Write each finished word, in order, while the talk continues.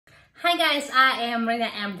Hi guys, I am Marina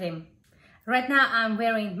Amdream. Right now I'm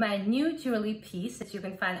wearing my new jewelry piece that you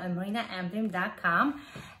can find on marinaamdream.com.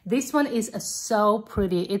 This one is so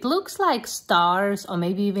pretty. It looks like stars or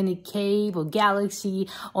maybe even a cave or galaxy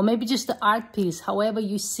or maybe just the art piece. However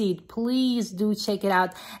you see it, please do check it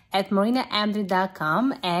out at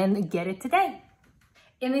marinaamdream.com and get it today.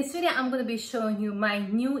 In this video, I'm going to be showing you my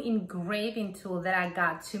new engraving tool that I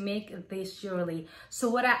got to make this jewelry.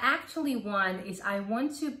 So what I actually want is I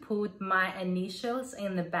want to put my initials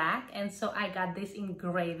in the back. And so I got this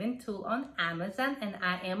engraving tool on Amazon and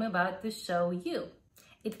I am about to show you.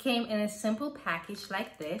 It came in a simple package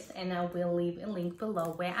like this and I will leave a link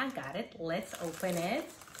below where I got it. Let's open it.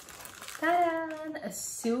 Ta-da!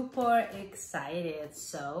 Super excited.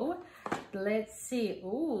 So let's see.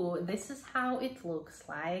 Ooh, this is how it looks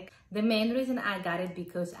like. The main reason I got it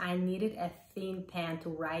because I needed a thin pen to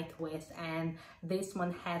write with, and this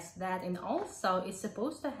one has that, and also it's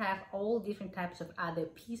supposed to have all different types of other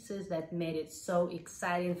pieces that made it so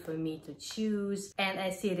exciting for me to choose. And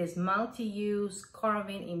I see it is multi-use,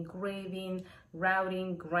 carving, engraving,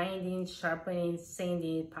 routing, grinding, sharpening,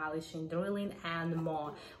 sanding, polishing, drilling, and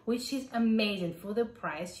more, which is amazing for the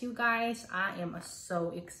price, you guys. I am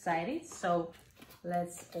so excited. So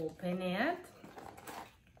let's open it.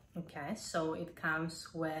 Okay, so it comes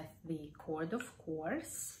with the cord, of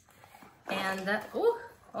course, and oh,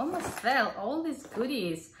 almost fell, all these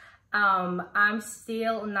goodies. I'm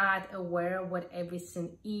still not aware what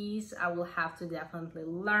everything is. I will have to definitely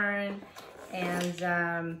learn.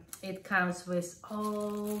 And it comes with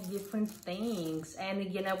all different things. And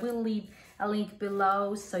again, I will leave a link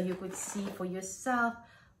below so you could see for yourself.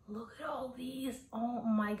 Look at all these. Oh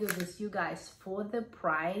my goodness, you guys, for the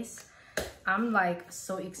price, I'm like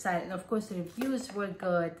so excited. And of course, the reviews were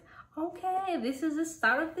good. Okay, this is the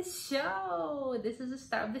start of the show. This is the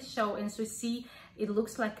start of the show. And so see, it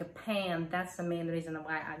looks like a pen. That's the main reason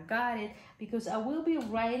why I got it, because I will be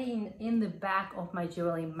writing in the back of my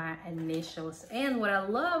jewelry my initials. And what I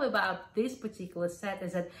love about this particular set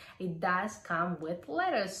is that it does come with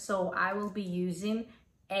letters. So I will be using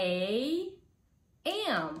AM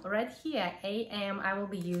right here. AM I will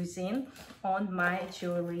be using on my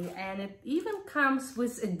jewelry, and it even comes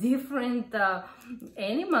with different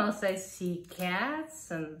animals. I see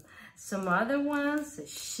cats and some other ones,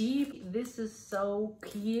 sheep. This is so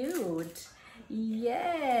cute.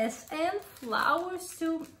 Yes, and flowers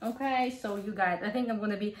too. Okay, so you guys, I think I'm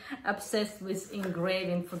gonna be obsessed with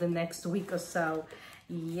engraving for the next week or so.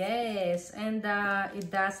 Yes, and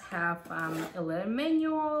it does have a little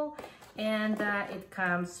manual, and it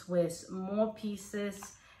comes with more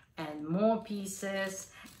pieces and more pieces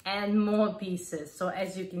and more pieces. So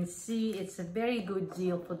as you can see, it's a very good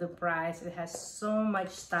deal for the price. It has so much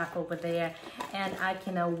stuff over there, and I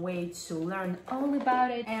cannot wait to learn all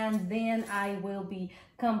about it. And then I will be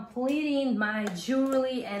completing my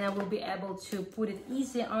jewelry, and I will be able to put it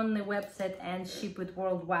easy on the website and ship it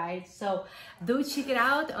worldwide. So do check it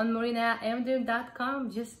out on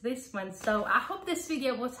marinaamdream.com, just this one. So I hope this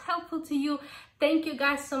video was helpful to you. Thank you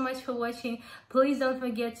guys so much for watching. Please don't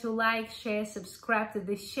forget to like, share, subscribe to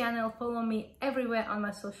this channel. Follow me everywhere on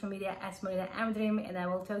my social media as Marina Amdream, and I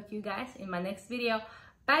will talk to you guys in my next video.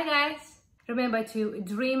 Bye guys. Remember to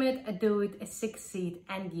dream it, do it, succeed,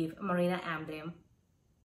 and give Marina Amdream.